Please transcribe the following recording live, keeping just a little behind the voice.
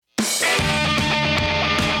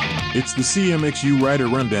It's the CMXU Rider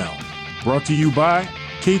Rundown, brought to you by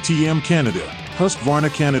KTM Canada,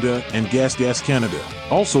 Husqvarna Canada, and Gas Canada.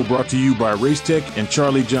 Also brought to you by Racetech and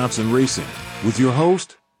Charlie Johnson Racing, with your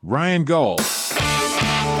host, Ryan Gall.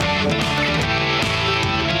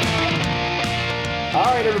 All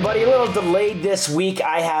right, everybody, a little delayed this week.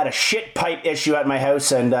 I had a shit pipe issue at my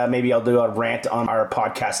house, and maybe I'll do a rant on our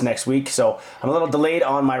podcast next week. So I'm a little delayed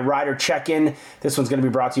on my rider check-in. This one's going to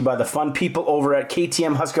be brought to you by the fun people over at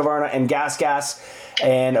KTM, Husqvarna, and Gas.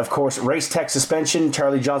 And, of course, Racetech Suspension,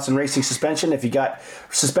 Charlie Johnson Racing Suspension. If you got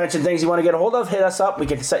suspension things you want to get a hold of, hit us up. We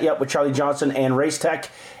can set you up with Charlie Johnson and Racetech.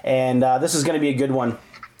 And this is going to be a good one.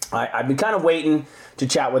 I've been kind of waiting to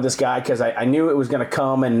chat with this guy because I knew it was going to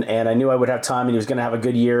come and I knew I would have time and he was going to have a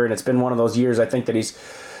good year. And it's been one of those years, I think, that he's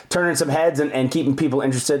turning some heads and keeping people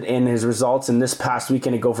interested in his results. And this past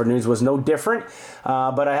weekend at Go For News was no different.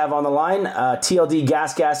 But I have on the line TLD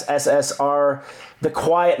Gas SSR, the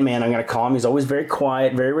quiet man, I'm going to call him. He's always very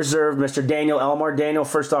quiet, very reserved, Mr. Daniel Elmore. Daniel,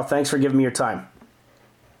 first off, thanks for giving me your time.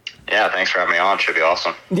 Yeah, thanks for having me on. Should be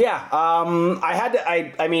awesome. Yeah,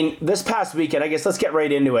 I mean, this past weekend, I guess let's get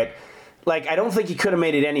right into it. Like, I don't think you could have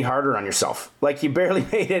made it any harder on yourself. Like, you barely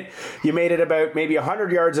made it. You made it about maybe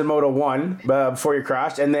 100 yards in Moto 1 before you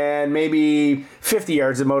crashed, and then maybe 50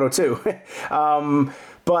 yards in Moto 2.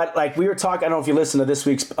 But, like, we were talking, I don't know if you listened to this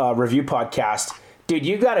week's review podcast. Dude,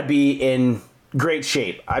 you got to be in great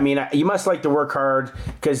shape. I mean, you must like to work hard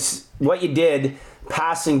because what you did,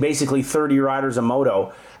 passing basically 30 riders a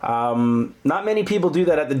moto, not many people do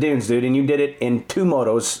that at the dunes, dude, and you did it in 2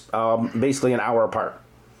 motos, basically an hour apart.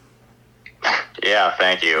 Yeah,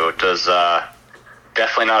 thank you. It was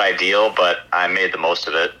definitely not ideal, but I made the most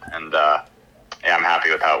of it, and yeah, I'm happy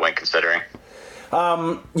with how it went considering.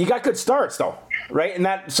 You got good starts, though, right? And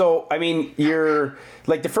that, so, I mean, you're,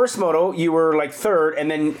 like, the first moto, you were, like, third, and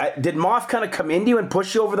then did Moth kind of come into you and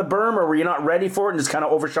push you over the berm, or were you not ready for it and just kind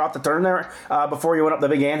of overshot the turn there before you went up the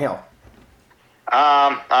big anthill?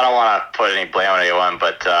 I don't want to put any blame on anyone,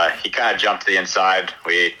 but he kind of jumped to the inside.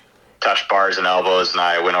 We touched bars and elbows, and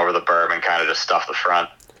I went over the berm and kind of just stuffed the front.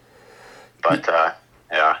 But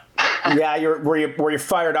yeah. Yeah, were you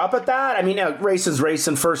fired up at that? I mean, racing's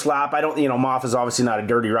racing, first lap. I don't, Moff is obviously not a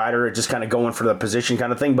dirty rider, just kind of going for the position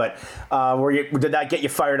kind of thing. But did that get you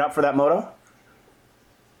fired up for that moto?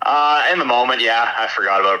 In the moment, yeah. I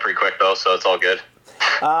forgot about it pretty quick though, so it's all good.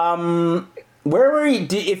 Where were you,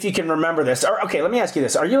 if you can remember this? Okay, let me ask you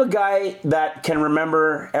this. Are you a guy that can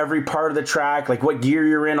remember every part of the track, like what gear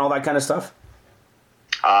you're in, all that kind of stuff?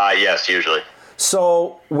 Yes, usually.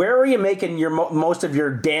 So where were you making your most of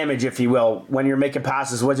your damage, if you will, when you're making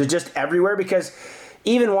passes? Was it just everywhere? Because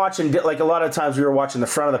even watching, like a lot of times we were watching the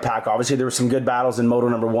front of the pack, obviously there were some good battles in Moto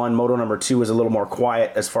number 1. Moto number 2 was a little more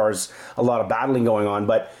quiet as far as a lot of battling going on,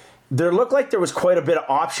 but there looked like there was quite a bit of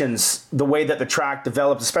options the way that the track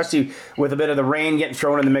developed, especially with a bit of the rain getting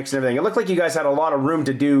thrown in the mix and everything. It looked like you guys had a lot of room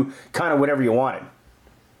to do kind of whatever you wanted.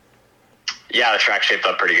 Yeah, the track shaped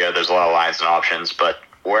up pretty good. There's a lot of lines and options, but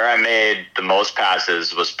where I made the most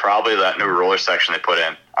passes was probably that new roller section they put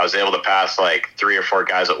in. I was able to pass like 3 or 4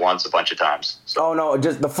 guys at once a bunch of times. So. Oh, no,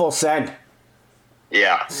 just the full send.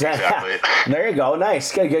 Yeah, exactly. There you go.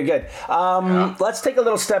 Nice. Good. Yeah. Let's take a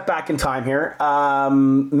little step back in time here.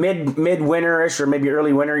 Mid-winter-ish or maybe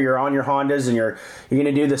early winter, you're on your Hondas and you're going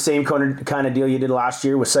to do the same kind of deal you did last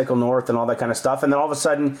year with Cycle North and all that kind of stuff. And then all of a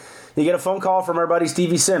sudden, you get a phone call from our buddy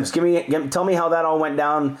Stevie Sims. Tell me how that all went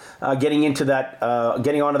down, getting onto that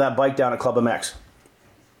bike down at Club MX.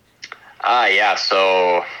 Yeah,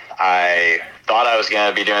 so I thought I was going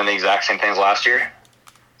to be doing the exact same things last year.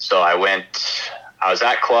 So I was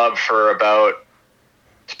at Club for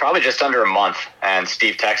it's probably just under a month, and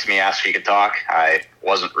Steve texted me, asked if he could talk. I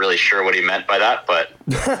wasn't really sure what he meant by that, but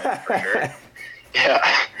for sure. Yeah.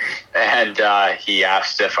 And he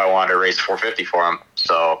asked if I wanted to race 450 for him.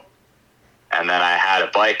 So, and then I had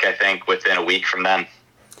a bike, I think, within a week from then.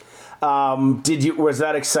 Was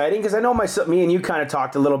that exciting? Because I know me and you kind of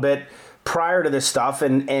talked a little bit prior to this stuff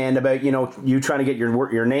and about, you trying to get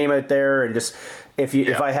your name out there and just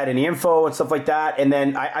if I had any info and stuff like that. And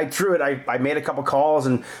then I threw it. I made a couple calls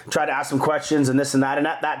and tried to ask some questions and this and that. And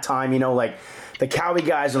at that time, like the Cowie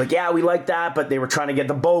guys are like, yeah, we like that, but they were trying to get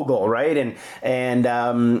the Bogle, right? And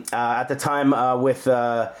at the time with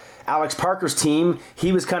Alex Parker's team,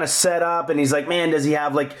 he was kind of set up and he's like, man, does he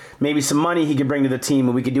have like maybe some money he could bring to the team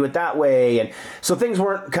and we could do it that way? And so things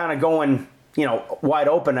weren't kind of going wide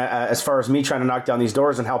open as far as me trying to knock down these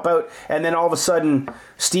doors and help out. And then all of a sudden,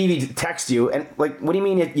 Stevie texts you. And, like, what do you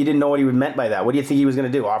mean you didn't know what he meant by that? What do you think he was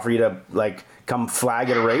going to do? Offer you to, like, come flag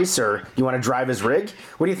at a race? Or you want to drive his rig?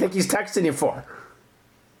 What do you think he's texting you for?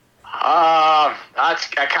 I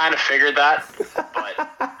I kind of figured that, but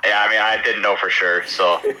yeah, I mean, I didn't know for sure.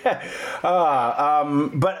 So,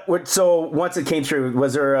 so once it came through,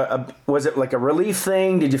 was it like a relief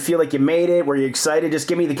thing? Did you feel like you made it? Were you excited? Just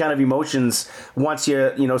give me the kind of emotions once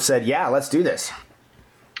you said, yeah, let's do this.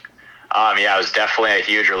 Yeah, it was definitely a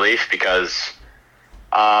huge relief because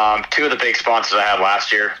two of the big sponsors I had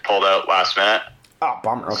last year pulled out last minute. Oh,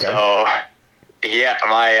 bummer. Okay. So, yeah,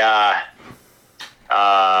 my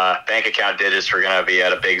bank account digits were going to be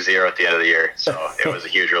at a big zero at the end of the year. So it was a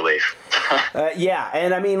huge relief. Yeah,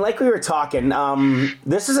 and I mean, like we were talking,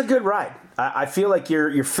 this is a good ride. I feel like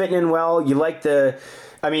you're fitting in well. You like for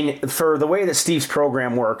the way that Steve's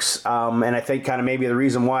program works, and I think kind of maybe the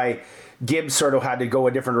reason why Gibbs sort of had to go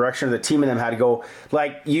a different direction, or the team and them had to go,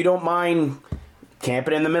 like, you don't mind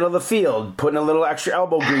camping in the middle of the field, putting a little extra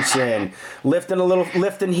elbow grease in,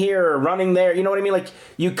 lifting here, running there. You know what I mean? Like,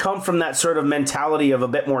 you come from that sort of mentality of a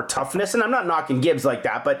bit more toughness. And I'm not knocking Gibbs like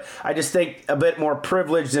that, but I just think a bit more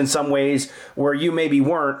privileged in some ways where you maybe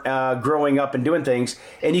weren't growing up and doing things.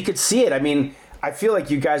 And you could see it. I mean, I feel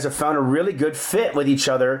like you guys have found a really good fit with each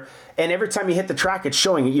other. And every time you hit the track, it's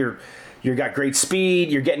showing it. You got great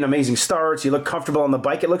speed. You're getting amazing starts. You look comfortable on the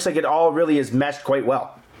bike. It looks like it all really is meshed quite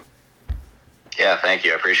well. Yeah, thank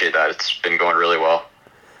you. I appreciate that. It's been going really well.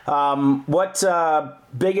 What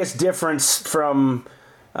biggest difference from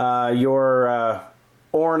your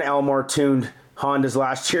Orrin Elmore tuned Hondas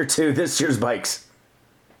last year to this year's bikes?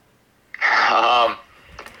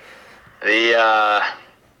 The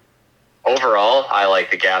overall, I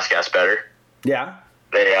like the gas better. Yeah.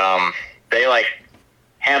 They like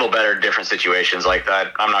handle better in different situations like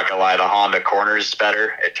that. I'm not gonna lie, the Honda corners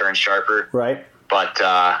better. It turns sharper. Right. But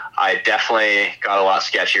I definitely got a lot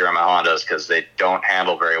sketchier on my Hondas because they don't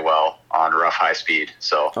handle very well on rough high speed.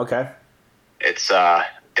 So okay, it's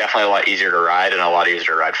definitely a lot easier to ride and a lot easier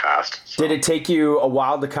to ride fast. So. Did it take you a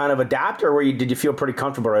while to kind of adapt, or did you feel pretty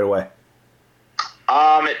comfortable right away?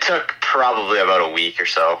 It took probably about a week or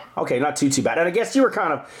so. Okay, not too bad. And I guess you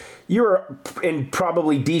were in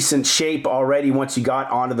probably decent shape already once you got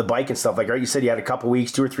onto the bike and stuff like, right? You said you had a couple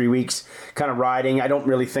weeks, 2 or 3 weeks kind of riding. I don't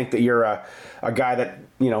really think that you're a guy that,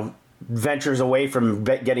 ventures away from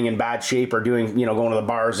getting in bad shape or doing, going to the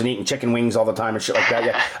bars and eating chicken wings all the time and shit like that.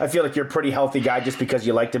 Yeah, I feel like you're a pretty healthy guy just because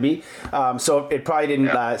you like to be. So it probably didn't,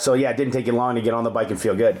 it didn't take you long to get on the bike and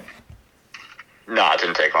feel good. No, it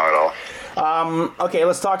didn't take long at all. Okay,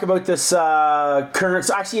 let's talk about this let's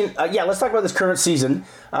talk about this current season.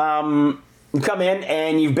 You come in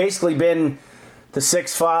and you've basically been the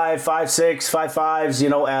 6'5", 5'6",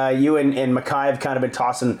 5'5". You and Mackay have kind of been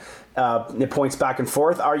tossing the points back and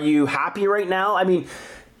forth. Are you happy right now? I mean,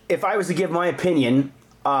 if I was to give my opinion,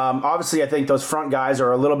 obviously I think those front guys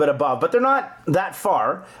are a little bit above, but they're not that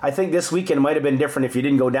far. I think this weekend might have been different if you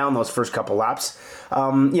didn't go down those first couple laps.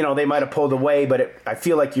 They might have pulled away, but I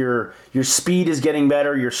feel like your speed is getting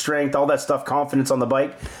better, your strength, all that stuff, confidence on the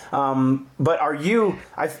bike. But are you,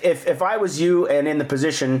 if I was you and in the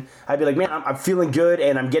position, I'd be like, man, I'm feeling good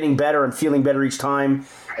and I'm getting better. I'm feeling better each time.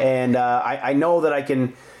 And I know that I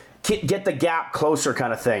can get the gap closer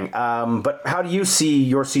kind of thing. But how do you see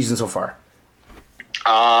your season so far?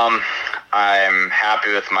 I'm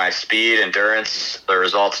happy with my speed, endurance. The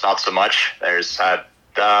results, not so much. There's had,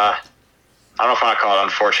 I don't know if I want to call it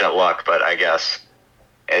unfortunate luck, but I guess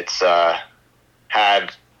it's that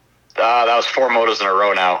was 4 motos in a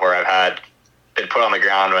row now where I've been put on the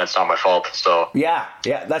ground when it's not my fault. So yeah,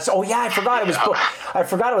 I forgot it was. I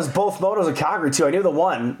forgot it was both motos in Calgary too. I knew the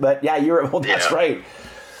one, but yeah, that's right.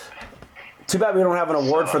 Too bad we don't have an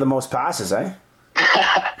award for the most passes, eh?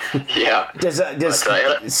 Yeah. Does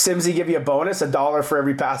Simsy give you a bonus, $1 for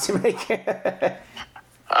every pass you make? No,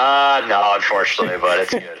 unfortunately, but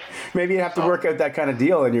it's good. Maybe you have to work out that kind of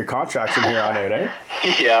deal in your contracts from here on out, eh?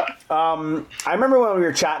 Yeah. I remember when we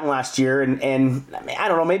were chatting last year, and I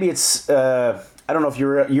don't know, maybe it's I don't know if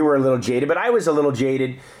you were a little jaded, but I was a little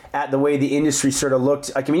jaded at the way the industry sort of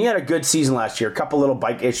looked. Like, I mean, you had a good season last year. A couple little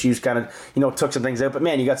bike issues kind of, took some things out. But,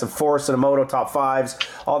 man, you got some Force and a Moto top 5s,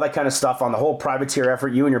 all that kind of stuff on the whole privateer effort,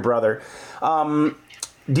 you and your brother. Do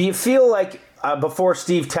you feel like, before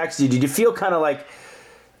Steve texted you, did you feel kind of like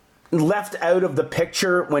left out of the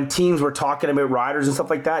picture when teams were talking about riders and stuff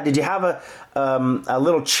like that? Did you have a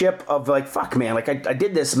little chip of like, fuck, man, like I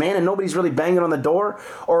did this, man, and nobody's really banging on the door?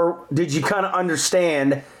 Or did you kind of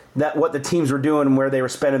understand that what the teams were doing and where they were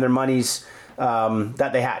spending their monies that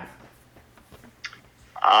they had?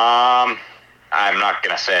 I'm not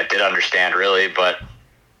going to say I did understand really, but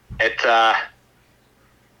I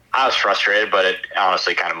was frustrated, but it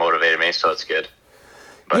honestly kind of motivated me, so it's good.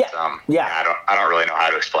 But I don't really know how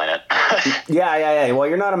to explain it. Yeah. Well,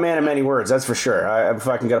 you're not a man of many words, that's for sure. I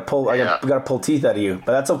fucking gotta pull teeth out of you,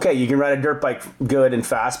 but that's okay. You can ride a dirt bike good and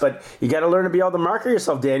fast, but you got to learn to be able to market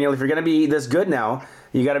yourself, Daniel. If you're gonna be this good now,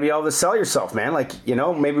 you got to be able to sell yourself, man. Like,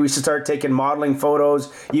 maybe we should start taking modeling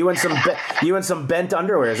photos. You and some bent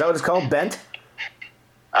underwear. Is that what it's called? Bent?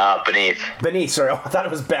 Beneath, sorry. Oh, I thought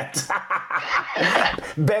it was bent.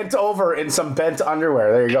 Bent over in some bent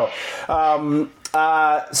underwear. There you go.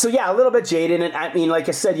 So yeah, a little bit jaded. And I mean, like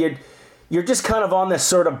I said, you're just kind of on this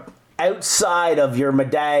sort of outside of your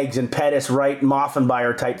Medags and Pettis, right,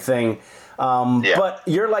 Moffenbauer type thing. But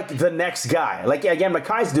you're like the next guy. Like, again,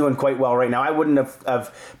 Mackay's doing quite well right now. I wouldn't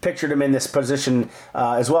have pictured him in this position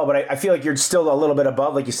as well. But I feel like you're still a little bit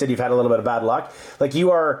above. Like you said, you've had a little bit of bad luck. Like,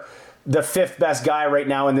 you are the fifth best guy right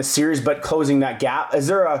now in this series, but closing that gap.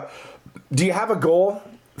 Do you have a goal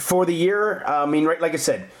for the year? I mean, right, like I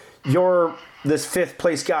said, you're this fifth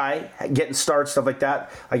place guy, getting starts, stuff like that.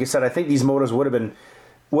 Like I said, I think these motos would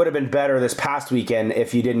have been better this past weekend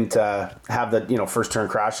if you didn't have the first turn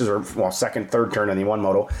crashes, or second, third turn in the one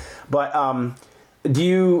moto. But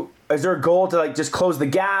is there a goal to like just close the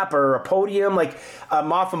gap or a podium? Like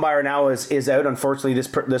Moffenbauer now is out, unfortunately,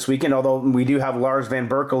 this weekend, although we do have Lars Van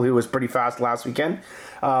Berkel, who was pretty fast last weekend,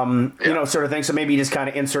 sort of thing. So maybe you just kind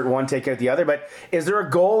of insert one, take out the other. But is there a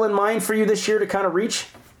goal in mind for you this year to kind of reach?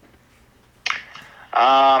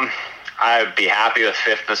 I'd be happy with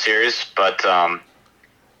fifth in the series, but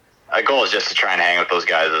my goal is just to try and hang with those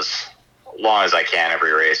guys as long as I can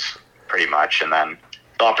every race, pretty much. And then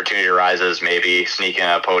the opportunity arises, maybe sneaking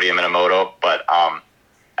a podium in a moto. But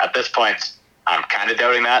at this point, I'm kind of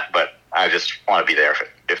doubting that, but I just want to be there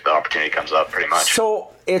if the opportunity comes up, pretty much.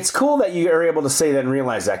 So it's cool that you are able to say that and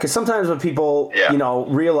realize that, because sometimes when people,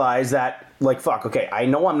 realize that, like, fuck, okay, I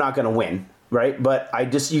know I'm not going to win, right? But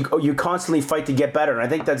you constantly fight to get better, and I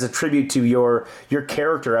think that's a tribute to your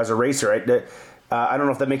character as a racer, right? I don't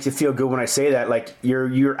know if that makes you feel good when I say that. Like,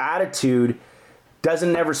 your attitude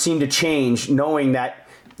doesn't ever seem to change, knowing that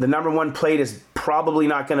the number one plate is probably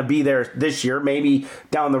not going to be there this year, maybe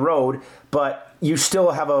down the road, but you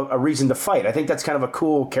still have a reason to fight. I think that's kind of a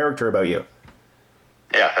cool character about you.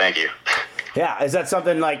 Yeah, thank you. Yeah, is that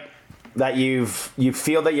something like that you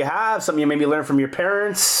feel that you have? Something you maybe learned from your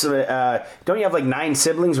parents? Don't you have like 9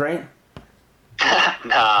 siblings, right?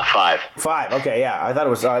 Nah, 5. 5, okay, yeah. I thought it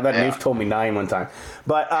was. Nate told me 9 one time.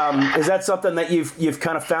 But is that something that you've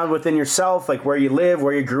kind of found within yourself, like where you live,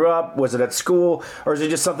 where you grew up? Was it at school, or is it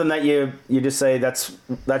just something that you just say that's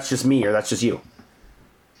just me, or that's just you?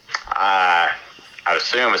 I would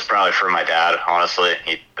assume it's probably from my dad. Honestly,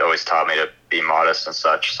 he always taught me to be modest and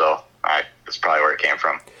such. So that's probably where it came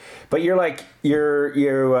from. But you're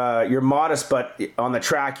modest, but on the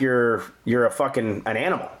track you're an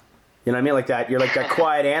animal. You know what I mean? Like that, you're like that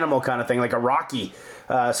quiet animal kind of thing, like a Rocky,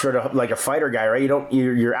 sort of like a fighter guy, right?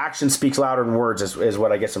 Your action speaks louder than words is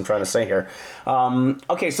what I guess I'm trying to say here.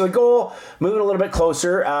 Okay, so the goal, moving a little bit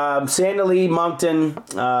closer, Sandley, Moncton,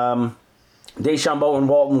 Deschambault, and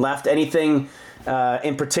Walton left. Anything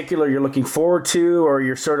in particular you're looking forward to, or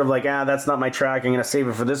you're sort of like, that's not my track, I'm going to save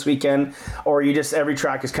it for this weekend, or you just, every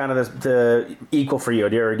track is kind of the equal for you,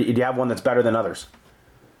 or do you have one that's better than others?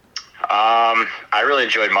 I really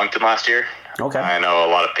enjoyed Moncton last year. Okay. I know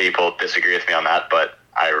a lot of people disagree with me on that, but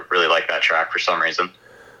I really like that track for some reason.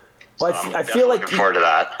 Well, So I feel like looking forward to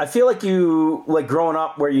that. I feel like you, like, growing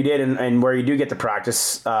up where you did and where you do get to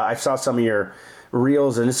practice. I saw some of your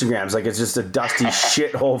reels and Instagrams. Like, it's just a dusty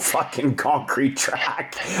shithole fucking concrete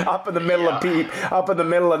track up in the middle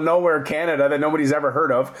of nowhere, Canada, that nobody's ever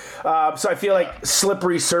heard of. So I feel like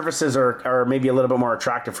slippery surfaces are maybe a little bit more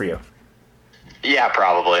attractive for you. Yeah,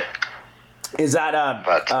 probably. Is that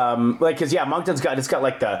because Moncton's got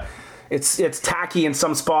like it's tacky in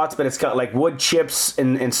some spots, but it's got like wood chips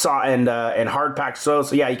and hard packed soil.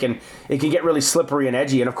 So yeah, it can get really slippery and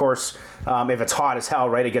edgy, and of course, if it's hot as hell,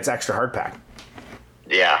 right, it gets extra hard packed.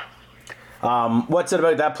 Yeah. What's it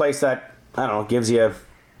about that place that, I don't know,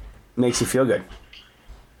 makes you feel good?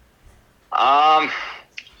 Well,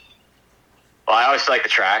 I always like the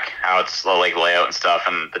track, how it's the like layout and stuff,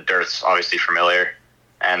 and the dirt's obviously familiar.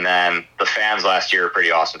 And then the fans last year were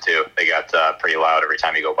pretty awesome too. They got pretty loud every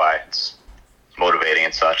time you go by. It's motivating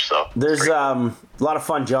and such. So there's a lot of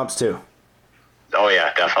fun jumps too. Oh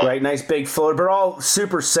yeah, definitely. Right, nice big float, but all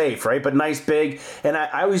super safe, right? But nice big. And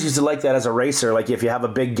I always used to like that as a racer. Like, if you have a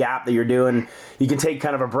big gap that you're doing, you can take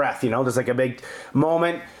kind of a breath. There's like a big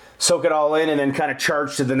moment, soak it all in, and then kind of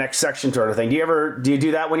charge to the next section sort of thing. Do you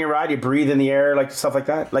do that when you ride? You breathe in the air, like stuff like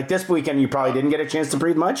that? Like this weekend, you probably didn't get a chance to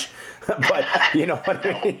breathe much, but you know what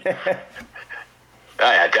I mean?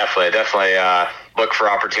 Oh, yeah, definitely look for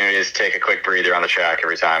opportunities to take a quick breather on the track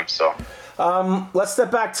every time. So let's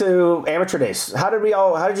step back to amateur days. How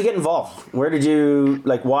did you get involved? Where did you,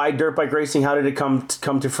 like, why dirt bike racing? How did it come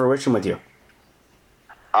to fruition with you?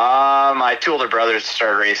 My two older brothers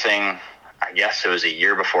started racing, I guess it was a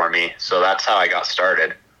year before me, so that's how I got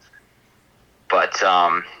started. But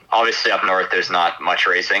obviously up north there's not much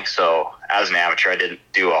racing, so as an amateur I didn't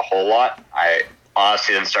do a whole lot. I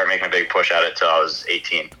honestly didn't start making a big push at it till I was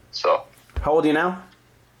 18. So how old are you now?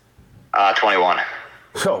 21.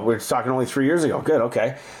 So we're talking only 3 years ago. Good,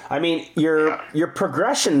 okay. I mean, your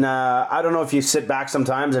progression, I don't know if you sit back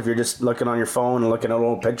sometimes, if you're just looking on your phone and looking at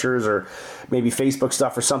old pictures or maybe Facebook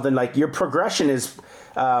stuff or something, like your progression is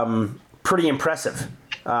pretty impressive.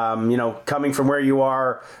 Coming from where you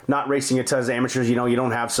are, not racing a ton as amateurs, you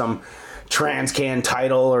don't have some Trans-Can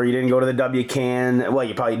title or you didn't go to the W-Can. Well,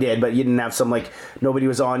 you probably did, but you didn't have some, like, nobody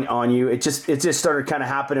was on you. It just started kind of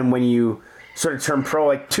happening when you sort of turned pro,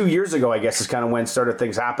 like 2 years ago, I guess is kind of when started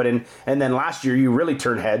things happening. And then last year you really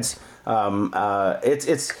turned heads. Do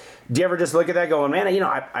you ever just look at that going, man,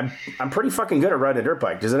 I'm pretty fucking good at riding a dirt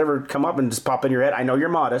bike? Does it ever come up and just pop in your head? I know you're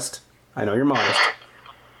modest. Yeah,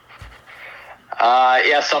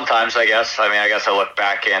 sometimes, I guess. I guess I look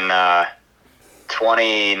back in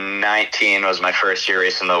 2019 was my first year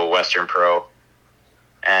racing the Western Pro.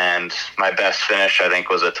 And my best finish, I think,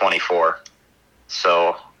 was a 24.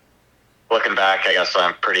 So looking back, I guess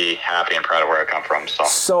I'm pretty happy and proud of where I come from.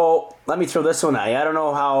 So let me throw this one at you. I don't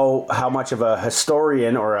know how much of a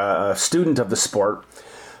historian or a student of the sport.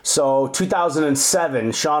 So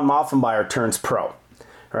 2007, Sean Moffenbauer turns pro,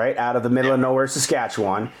 right, out of the middle of nowhere,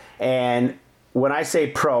 Saskatchewan. And when I say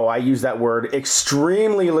pro, I use that word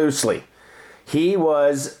extremely loosely. He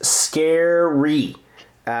was scary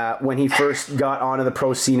when he first got onto the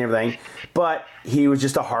pro scene and everything. But he was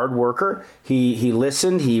just a hard worker. He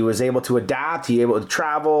listened. He was able to adapt. He was able to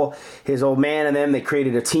travel. His old man and them, they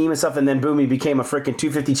created a team and stuff. And then, boom, he became a freaking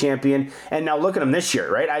 250 champion. And now look at him this year,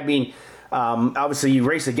 right? I mean, obviously you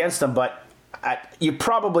race against him, but you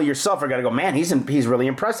probably yourself are going to go, man, he's really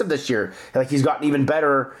impressive this year. Like, he's gotten even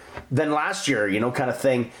better than last year, kind of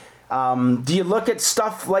thing. Do you look at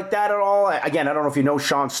stuff like that at all? Again, I don't know if you know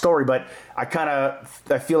Sean's story, but I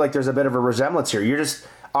feel like there's a bit of a resemblance here. You're just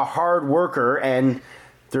a hard worker, and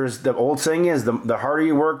there's the old saying is the harder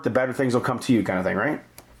you work, the better things will come to you, kind of thing, right?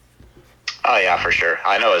 Oh yeah, for sure.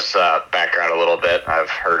 I know his background a little bit. I've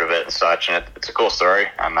heard of it and such, and it's a cool story.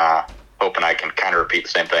 I'm hoping I can kind of repeat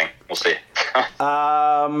the same thing. We'll see.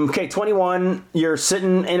 Okay, 21. You're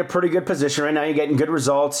sitting in a pretty good position right now. You're getting good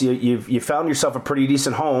results. You found yourself a pretty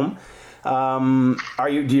decent home.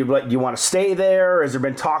 Do you want to stay there? Has there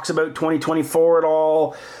been talks about 2024 at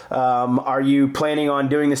all? Are you planning on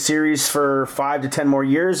doing the series for 5 to 10 more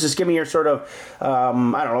years? Just give me your sort of,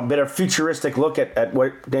 a bit of futuristic look at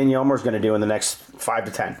what Daniel Elmore is going to do in the next 5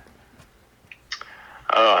 to 10.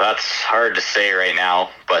 Oh, that's hard to say right now,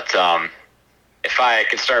 but if I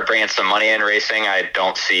could start bringing some money in racing, I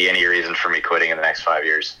don't see any reason for me quitting in the next 5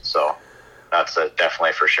 years. So that's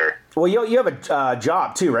definitely for sure. Well, you have a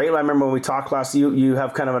job too, right? I remember when we talked last, you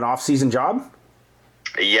have kind of an off-season job?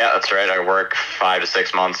 Yeah, that's right. I work 5 to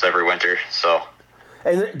 6 months every winter, so.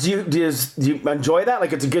 And do you enjoy that?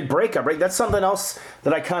 Like, it's a good breakup, right? That's something else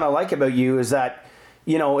that I kind of like about you is that,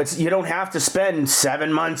 you don't have to spend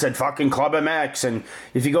 7 months at fucking Club MX, and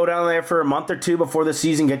if you go down there for a month or two before the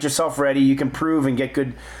season, get yourself ready, you can prove and get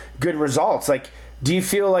good results. Like, do you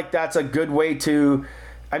feel like that's a good way to?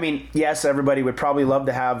 I mean, yes, everybody would probably love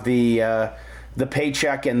to have the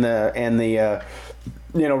paycheck and the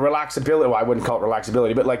relaxability. Well, I wouldn't call it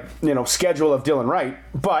relaxability, but schedule of Dylan Wright,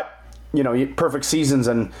 but. Perfect seasons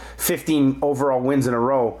and 15 overall wins in a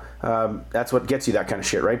row. That's what gets you that kind of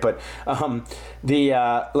shit, right? But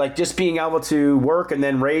just being able to work and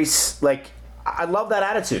then race, like, I love that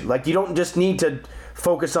attitude. Like, you don't just need to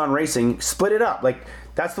focus on racing. Split it up. Like,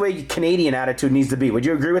 that's the way Canadian attitude needs to be. Would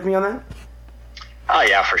you agree with me on that? Oh,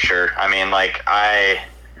 yeah, for sure. I mean, like, I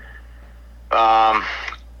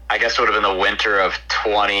guess it would have been the winter of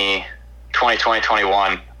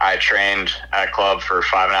 2021, I trained at a club for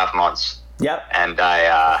 5.5 months. Yep. And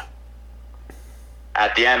I,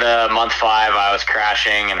 at the end of month 5, I was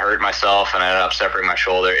crashing and hurt myself and I ended up separating my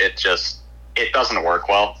shoulder. It doesn't work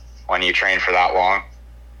well when you train for that long.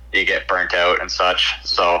 You get burnt out and such.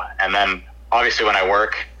 So, and then obviously when I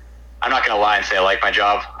work, I'm not going to lie and say I like my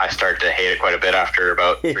job. I start to hate it quite a bit after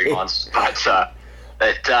about 3 months. But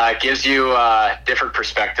it gives you a different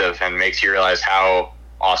perspective and makes you realize how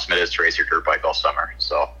awesome it is to race your dirt bike all summer.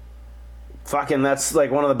 So fucking, that's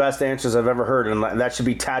like one of the best answers I've ever heard, and that should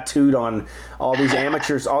be tattooed on all these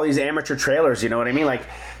amateurs, all these amateur trailers. You know what I mean? Like,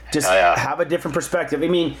 just have a different perspective. I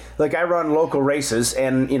mean, like I run local races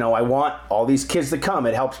and, you know, I want all these kids to come.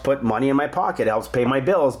 It helps put money in my pocket. It helps pay my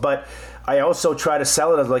bills. But I also try to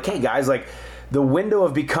sell it as like, hey guys, like the window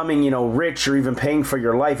of becoming, you know, rich or even paying for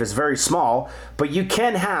your life is very small, but you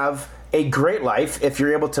can have a great life if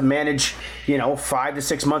you're able to manage, you know, 5 to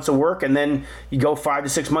 6 months of work and then you go 5 to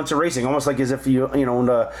 6 months of racing, almost like as if you know, owned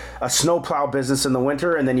a snowplow business in the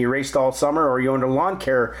winter and then you raced all summer, or you owned a lawn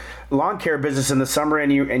care business in the summer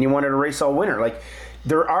and you wanted to race all winter. Like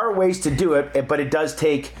there are ways to do it, but it does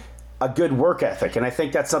take a good work ethic, and I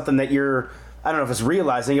think that's something that I don't know if it's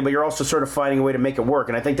realizing it, but you're also sort of finding a way to make it work,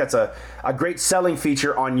 and I think that's a great selling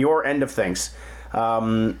feature on your end of things.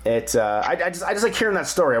 I just like hearing that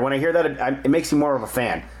story. When I hear that, it makes me more of a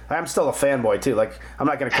fan. I'm still a fanboy too. Like I'm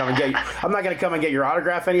not gonna come and get your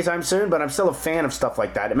autograph anytime soon, but I'm still a fan of stuff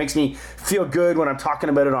like that. It makes me feel good when I'm talking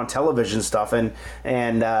about it on television stuff, and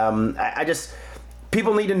I just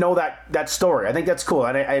people need to know that story. I think that's cool,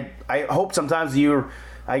 and I hope sometimes you're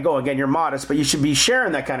modest, but you should be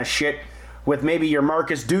sharing that kind of shit with maybe your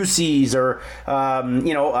Marcus Duceys or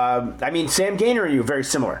Sam Gaynor and you, very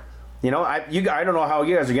similar. You know, I don't know how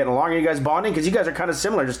you guys are getting along. Are you guys bonding? Because you guys are kind of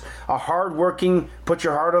similar. Just a hard-working, put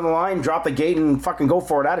your heart on the line, drop the gate, and fucking go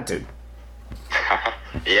for it attitude.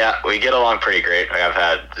 Yeah, we get along pretty great. Like, I've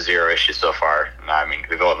had zero issues so far. I mean,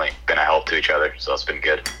 we've only been a help to each other, so it's been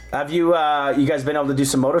good. Have you guys been able to do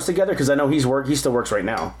some motos together? Because I know he still works right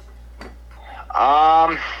now.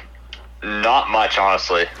 Not much,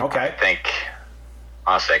 honestly. Okay. I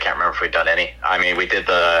can't remember if we've done any. I mean,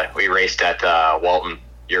 we raced at Walton.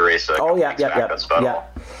 Your race. That's about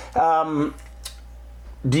all.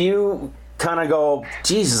 Do you kind of go,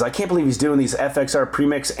 Jesus, I can't believe he's doing these FXR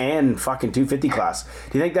premix and fucking 250 class?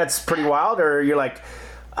 Do you think that's pretty wild, or you're like,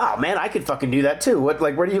 oh man, I could fucking do that too?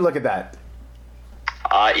 Where do you look at that?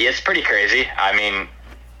 It's pretty crazy. I mean,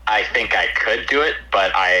 I think I could do it,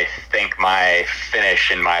 but I think my finish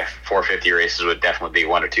in my 450 races would definitely be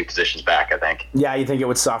 1 or 2 positions back, I think. Yeah, you think it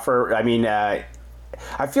would suffer? I mean, I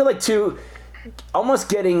feel like too, almost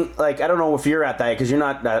getting, like, I don't know if you're at that, because you're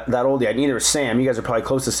not that old yet. Neither is Sam. You guys are probably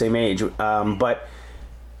close to the same age. But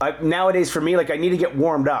nowadays for me, like, I need to get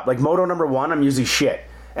warmed up. Like, moto number 1, I'm usually shit.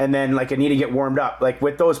 And then, like, I need to get warmed up. Like,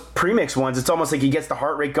 with those premix ones, it's almost like he gets the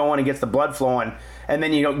heart rate going and gets the blood flowing, and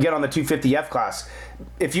then you get on the 250F class.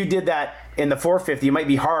 If you did that in the 450, it might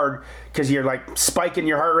be hard because you're, like, spiking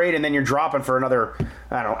your heart rate and then you're dropping for another,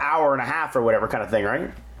 I don't know, hour and a half or whatever kind of thing,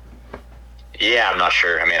 right? Yeah, I'm not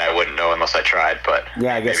sure. I mean, I wouldn't know unless I tried, but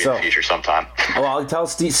yeah, I guess maybe so. In the future sometime. Well, I'll tell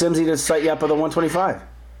Steve Simsy to set you up with a 125.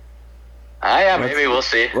 Yeah, maybe we'll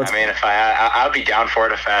see. I mean, if I'd be down for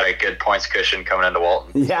it if I had a good points cushion coming into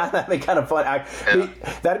Walton. Yeah, that'd be kind of fun.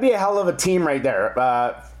 That'd be a hell of a team right there.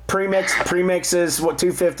 Premixes,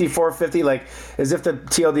 250, 450, like as if the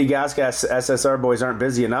TLD Gas SSR boys aren't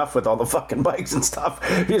busy enough with all the fucking bikes and stuff.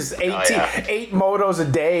 Just 8 motos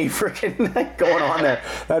a day freaking going on there.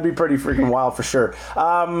 That'd be pretty freaking wild for sure.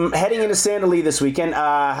 Heading into Sand Del Lee this weekend,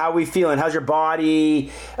 how are we feeling? How's your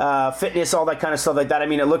body, fitness, all that kind of stuff like that? I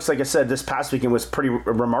mean, it looks like I said, this past weekend was pretty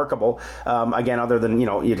remarkable. Again, other than,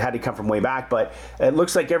 you'd had to come from way back, but it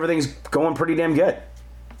looks like everything's going pretty damn good.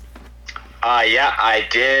 Yeah, I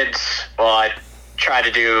did. Well, I tried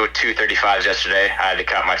to do 235s yesterday. I had to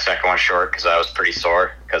cut my second one short because I was pretty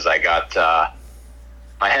sore because I got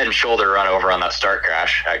my head and shoulder run over on that start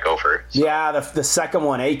crash at Gopher. So. Yeah, the second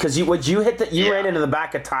one, eh? Because you ran into the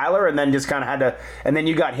back of Tyler and then just kind of had to, and then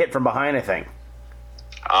you got hit from behind, I think.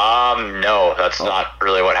 No, that's not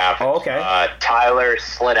really what happened. Oh, okay. Tyler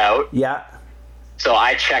slid out. Yeah. So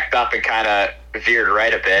I checked up and kind of veered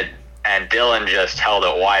right a bit. And Dylan just held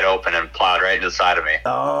it wide open and plowed right into the side of me.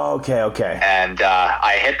 Oh, okay. And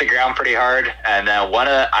I hit the ground pretty hard. And then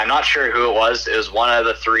I'm not sure who it was. It was one of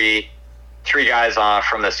the three guys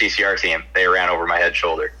from the CCR team. They ran over my head and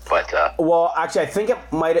shoulder. But well, actually, I think it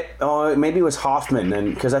might. Maybe it was Hoffman,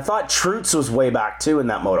 and because I thought Trutz was way back too in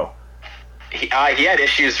that moto. He had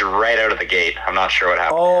issues right out of the gate. I'm not sure what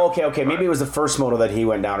happened. Oh, okay. Maybe it was the first moto that he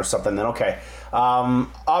went down or something. Then okay.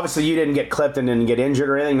 Obviously, you didn't get clipped and didn't get injured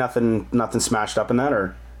or anything. Nothing smashed up in that,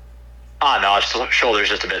 or. No, shoulder's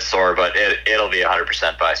just a bit sore, but it'll be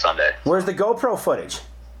 100% by Sunday. Where's the GoPro footage?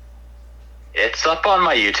 It's up on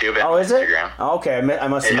my YouTube and Instagram. Instagram. Oh, okay, I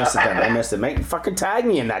must have missed it then. I missed it. Fucking tag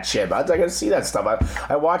me in that shit, bud. I gotta see that stuff.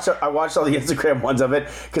 I watched all the Instagram ones of it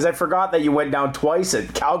because I forgot that you went down twice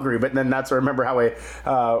at Calgary, but then that's where I remember how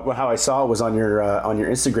I saw it was on your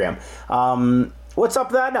Instagram. What's up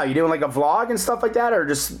with that now? You doing like a vlog and stuff like that, or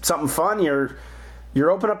just something fun? You're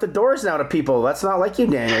opening up the doors now to people. That's not like you,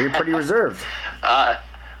 Daniel. You're pretty reserved.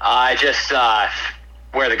 I just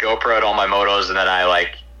wear the GoPro at all my motos, and then I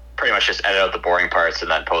pretty much just edit out the boring parts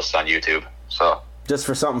and then post it on YouTube. So just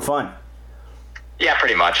for something fun. Yeah,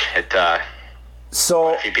 pretty much.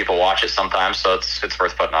 So a few people watch it sometimes, so it's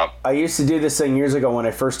worth putting up. I used to do this thing years ago when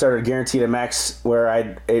I first started Guaranteed MX,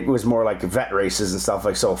 where it was more like vet races and stuff,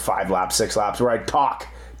 like 5 laps, 6 laps, where I'd talk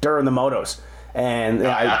during the motos. And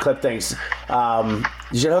I'd clip things.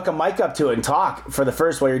 You should hook a mic up to it and talk for the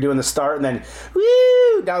first while you're doing the start, and then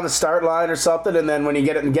woo down the start line or something. And then when you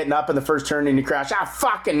getting up in the first turn and you crash,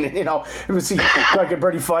 fucking, it was like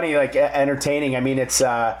pretty funny, like entertaining. I mean, it's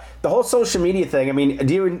the whole social media thing. I mean,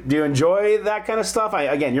 do you enjoy that kind of stuff?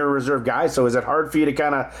 Again, you're a reserve guy, so is it hard for you to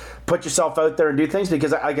kind of put yourself out there and do things?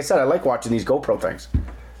 Because, like I said, I like watching these GoPro things.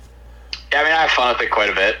 Yeah, I mean, I have fun with it quite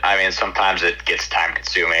a bit. I mean, sometimes it gets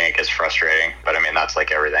time-consuming, it gets frustrating, but I mean, that's like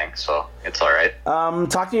everything, so it's all right.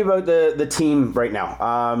 Talk to me about the team right now.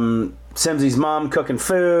 Simsy's mom cooking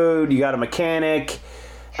food. You got a mechanic.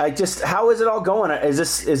 How is it all going? Is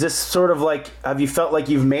this sort of like, have you felt like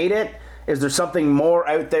you've made it? Is there something more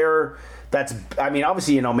out there that's, I mean,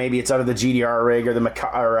 obviously, maybe it's out of the GDR rig or the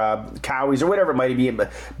Cowies or whatever it might be,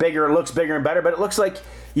 but bigger, it looks bigger and better, but it looks like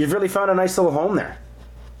you've really found a nice little home there.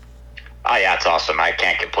 Oh, yeah, it's awesome. I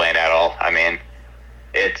can't complain at all. I mean,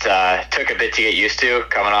 it took a bit to get used to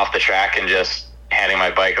coming off the track and just handing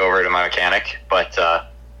my bike over to my mechanic, but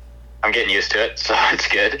I'm getting used to it, so it's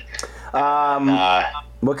good.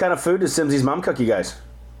 What kind of food does Simsy's mom cook you guys?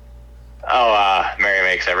 Mary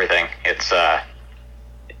makes everything. It's the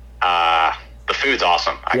food's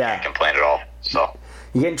awesome. I can't complain at all. So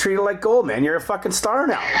you're getting treated like gold, man. You're a fucking star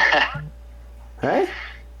now. Hey?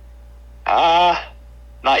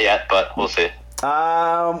 Not yet, but we'll see.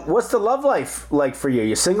 What's the love life like for you?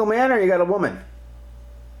 You single man or you got a woman?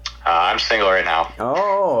 I'm single right now.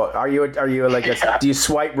 Oh, are you like do you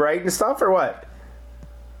swipe right and stuff or what?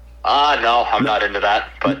 No, I'm not into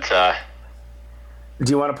that, but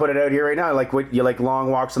do you want to put it out here right now? Like, what you like,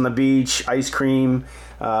 long walks on the beach, ice cream,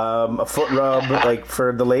 a foot rub, like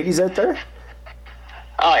for the ladies out there?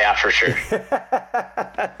 Oh yeah, for sure.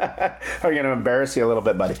 I'm going to embarrass you a little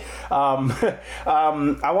bit, buddy.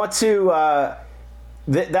 I want to. Are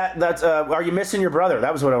you missing your brother?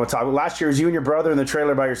 That was what I want to talk about. Last year was you and your brother in the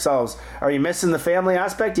trailer by yourselves. Are you missing the family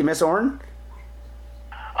aspect? Do you miss Oren?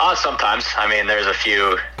 Sometimes. I mean, there's a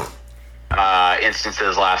few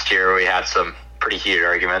instances last year where we had some pretty heated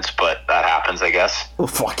arguments, but that happens, I guess. Well,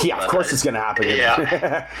 fuck yeah, of course it's going to happen.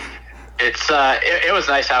 Yeah. It was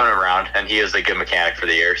nice having him around, and he is a good mechanic for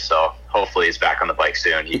the year, so hopefully he's back on the bike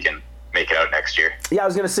soon. He can make it out next year. Yeah, I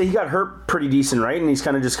was going to say, he got hurt pretty decent, right? And he's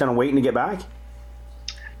kind of waiting to get back?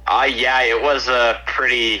 Yeah, it was a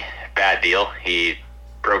pretty bad deal. He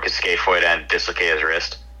broke his scaphoid and dislocated his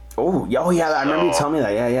wrist. Oh, yeah, I remember you telling me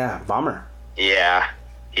that. Yeah, bummer. Yeah,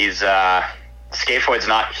 he's scaphoid's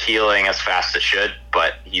not healing as fast as it should,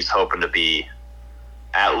 but he's hoping to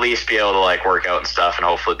at least be able to like work out and stuff, and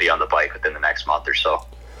hopefully be on the bike within the next month or so.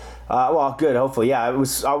 Well, good. Hopefully, yeah.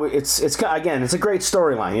 It's again, it's a great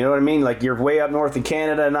storyline. You know what I mean? Like, you're way up north in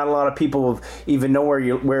Canada. Not a lot of people even know where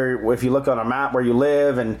if you look on a map where you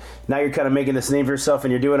live, and now you're kind of making this name for yourself,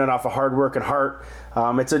 and you're doing it off of hard work and heart.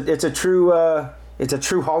 It's a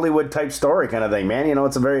true Hollywood type story kind of thing, man.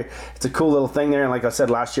 It's a cool little thing there. And like I said,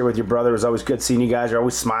 last year with your brother, it was always good seeing you guys. You're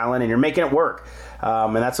always smiling and you're making it work.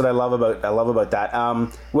 And that's what I love about that.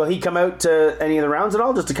 Will he come out to any of the rounds at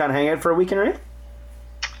all, just to kind of hang out for a weekend, right?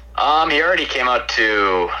 He already came out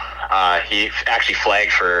to. He actually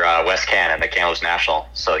flagged for West Can in the Kamloops National,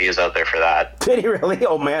 so he was out there for that. Did he really?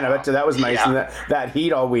 Oh man, I bet you that was nice. Yeah. And that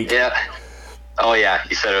heat all week. Yeah. Oh yeah,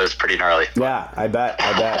 he said it was pretty gnarly. Yeah, I bet.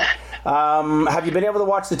 Have you been able to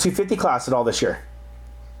watch the 250 class at all this year?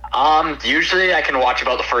 Usually I can watch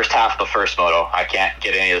about the first half of the first moto. I can't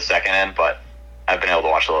get any of the second in, but I've been able to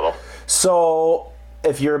watch a little. So,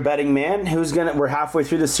 if you're a betting man, we're halfway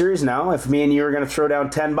through the series now. If me and you are gonna throw down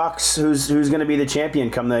 $10, who's gonna be the champion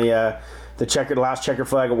come the last checker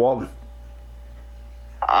flag at Walton?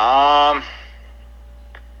 I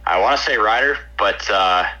want to say Ryder, but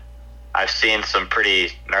I've seen some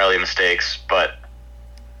pretty gnarly mistakes. But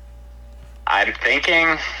I think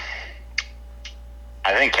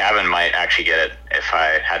Kevin might actually get it if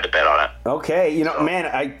I had to bet on it. Okay,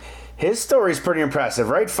 man, his story's pretty impressive,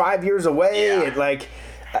 right? 5 years away, yeah.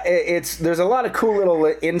 There's a lot of cool little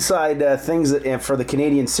inside things for the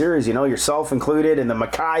Canadian series, yourself included, and the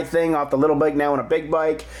Mackay thing off the little bike now on a big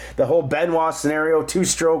bike, the whole Benoit scenario,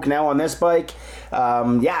 2-stroke now on this bike.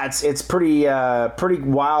 It's pretty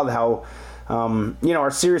wild how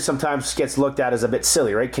our series sometimes gets looked at as a bit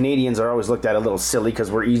silly, right? Canadians are always looked at a little silly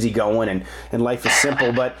because we're easygoing and life is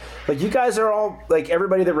simple. But like you guys are all like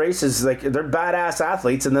everybody that races, like they're badass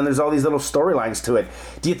athletes, and then there's all these little storylines to it.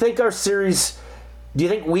 Do you think our series? Do you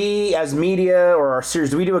think we as media or our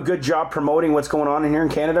series, do we do a good job promoting what's going on in here in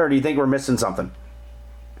Canada, or do you think we're missing something?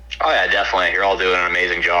 Oh yeah, definitely. You're all doing an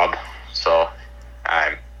amazing job. So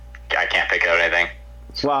I can't pick out anything.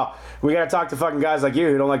 Well, we got to talk to fucking guys like you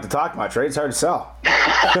who don't like to talk much, right? It's hard to sell.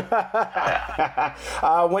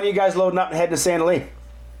 When are you guys loading up and heading to Sand Lee?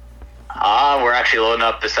 We're actually loading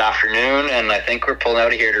up this afternoon, and I think we're pulling out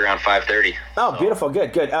of here at around 5:30. Oh, so. Beautiful.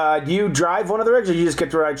 Good. Do you drive one of the rigs, or you just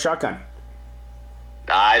get to ride shotgun?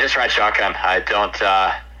 I just ride shotgun. I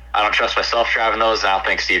don't trust myself driving those, and I don't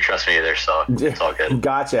think Steve trusts me either, so it's all good.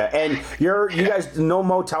 Gotcha. And you guys, no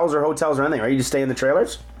motels or hotels or anything, right? You just stay in the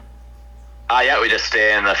trailers? Yeah, we just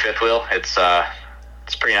stay in the fifth wheel. It's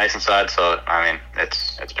pretty nice inside, so I mean,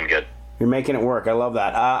 it's been good. You're making it work. I love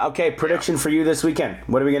that. Okay, prediction for you this weekend.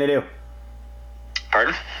 What are we gonna do?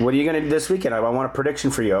 Pardon? What are you gonna do this weekend? I want a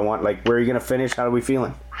prediction for you. I want where are you gonna finish? How are we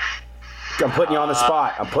feeling? I'm putting you on the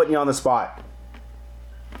spot.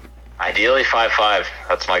 Ideally 5-5.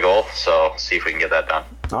 That's my goal. So see if we can get that done.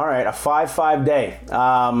 All right, a 5-5 day.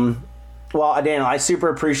 Well, Daniel, I super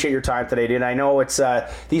appreciate your time today, dude. I know it's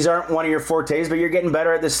these aren't one of your fortes, but you're getting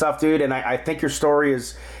better at this stuff, dude. And I think your story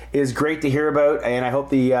is great to hear about. And I hope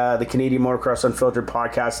the Canadian Motocross Unfiltered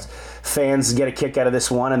podcast fans get a kick out of this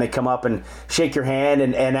one, and they come up and shake your hand.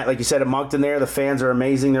 And like you said, at Moncton there, the fans are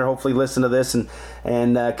amazing. They're hopefully listening to this and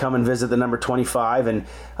come and visit the number 25. And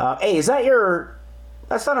hey, is that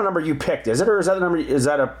that's not a number you picked, is it, or is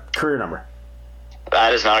that a career number?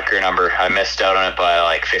 That is not a career number. I missed out on it by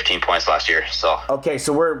like 15 points last year. So okay,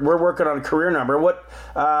 so we're working on a career number. What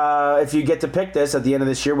if you get to pick this at the end of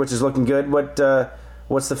this year, which is looking good? What's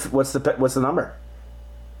the number?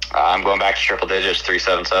 I'm going back to triple digits,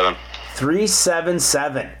 377.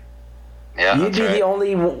 377. Yeah, you'd be right. the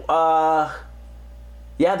only.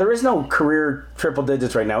 Yeah, there is no career triple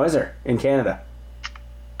digits right now, is there, in Canada?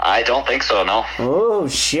 I don't think so. No. Oh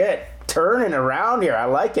shit. Turning around here. I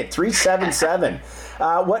like it. 377.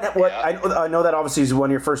 What? Yeah. I know that obviously is one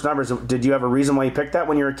of your first numbers. Did you have a reason why you picked that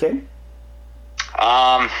when you were a kid?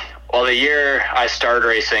 Well, the year I started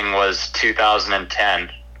racing was 2010,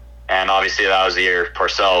 and obviously that was the year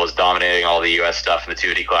Porcel was dominating all the U.S. stuff in the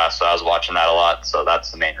 2D class, so I was watching that a lot, so that's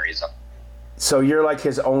the main reason. So you're like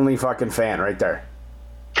his only fucking fan right there.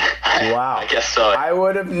 Wow. I guess so. I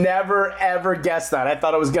would have never, ever guessed that. I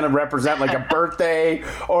thought it was going to represent like a birthday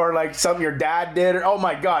or like something your dad did. Oh,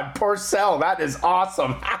 my God. Porcel. That is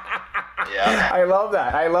awesome. Yeah. I love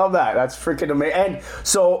that. That's freaking amazing. And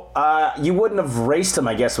so you wouldn't have raced him,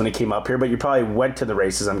 I guess, when he came up here, but you probably went to the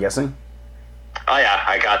races, I'm guessing. Oh, yeah.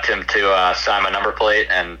 I got him to sign my number plate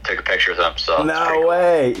and took a picture with him. So no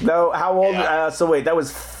way. Cool. No. How old? Yeah. So wait, that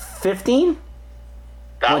was 15?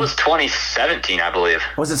 That was 2017, I believe.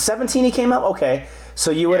 Was it 17 he came up? Okay.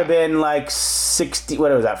 So you would have been like 60,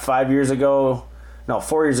 what was that, 5 years ago? No,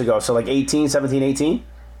 4 years ago. So like 18, 17, 18?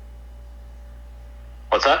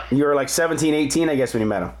 What's that? You were like 17, 18, I guess, when you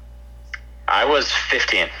met him. I was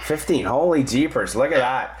 15. 15. Holy jeepers. Look at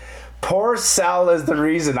that. Porcel is the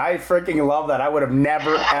reason. I freaking love that. I would have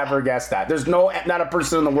never, ever guessed that. There's not a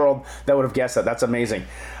person in the world that would have guessed that. That's amazing.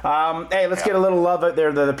 Hey, let's get a little love out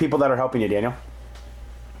there to the people that are helping you, Daniel.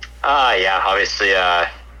 Yeah, obviously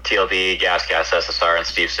TLB, Gas, SSR, and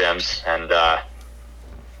Steve Sims, and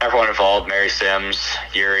everyone involved, Mary Sims,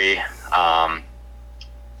 Yuri,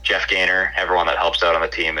 Jeff Gaynor, everyone that helps out on the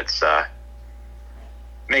team. It's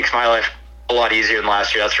makes my life a lot easier than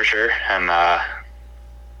last year, that's for sure. And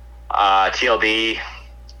TLB,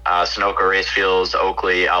 Sunoco Racefields,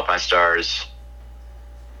 Oakley, Alpine Stars.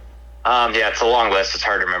 Yeah, it's a long list. It's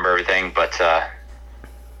hard to remember everything, but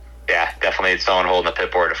yeah, definitely someone holding the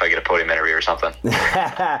pit board if I get a podium interview or something.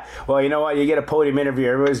 Well, you know what? You get a podium interview.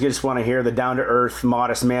 Everybody's just want to hear the down-to-earth,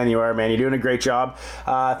 modest man you are, man. You're doing a great job.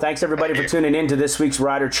 Thanks, everybody, for tuning in to this week's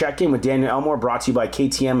Rider Check-In with Daniel Elmore, brought to you by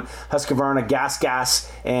KTM, Husqvarna, Gas,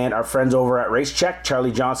 and our friends over at Race Check,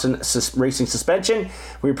 Charlie Johnson Racing Suspension.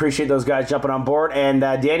 We appreciate those guys jumping on board. And,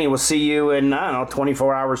 Danny, we'll see you in,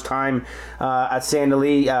 24 hours' time at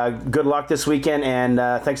Sandali. Good luck this weekend,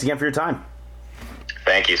 and thanks again for your time.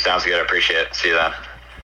 Thank you. Sounds good. I appreciate it. See you then.